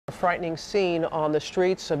frightening scene on the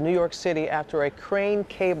streets of New York City after a crane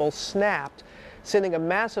cable snapped, sending a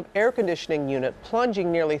massive air conditioning unit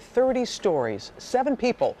plunging nearly 30 stories. 7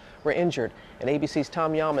 people were injured, and ABC's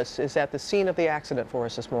Tom Yamas is at the scene of the accident for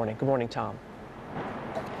us this morning. Good morning, Tom.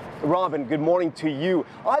 Robin, good morning to you.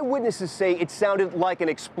 Eyewitnesses say it sounded like an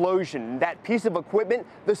explosion. That piece of equipment,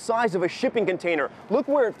 the size of a shipping container. Look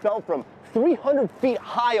where it fell from, 300 feet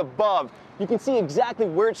high above. You can see exactly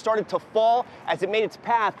where it started to fall as it made its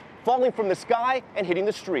path, falling from the sky and hitting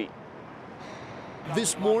the street.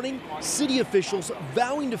 This morning, city officials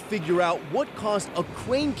vowing to figure out what caused a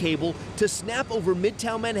crane cable to snap over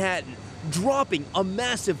Midtown Manhattan, dropping a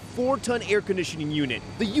massive 4-ton air conditioning unit.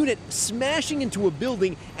 The unit smashing into a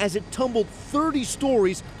building as it tumbled 30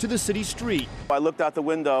 stories to the city street. I looked out the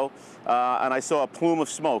window and I saw a plume of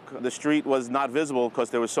smoke. The street was not visible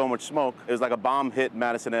because there was so much smoke. It was like a bomb hit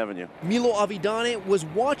Madison Avenue. Milo Avidane was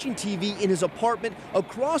watching TV in his apartment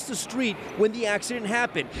across the street when the accident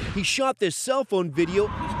happened. He shot this cell phone video.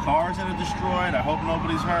 There's cars that are destroyed. I hope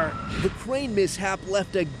nobody's hurt. The crane mishap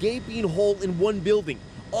left a gaping hole in one building.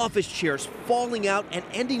 Office chairs falling out and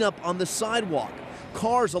ending up on the sidewalk.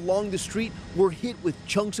 Cars along the street were hit with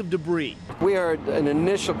chunks of debris. We heard an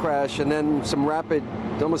initial crash and then some rapid,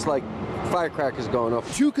 almost like firecrackers going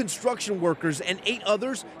off. 2 construction workers and 8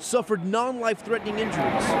 others suffered non-life-threatening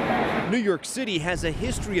injuries. New York City has a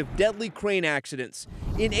history of deadly crane accidents.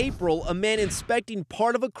 In April, a man inspecting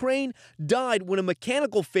part of a crane died when a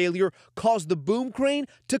mechanical failure caused the boom crane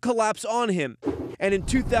to collapse on him. And in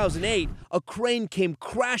 2008, a crane came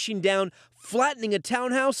crashing down, flattening a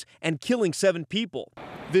townhouse and killing 7 people.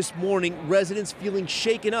 This morning, residents feeling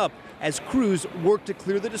shaken up as crews work to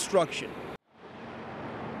clear the destruction.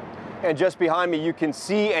 And just behind me, you can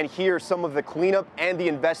see and hear some of the cleanup and the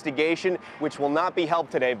investigation, which will not be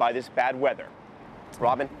helped today by this bad weather.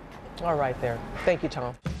 Robin? All right there. Thank you,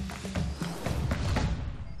 Tom.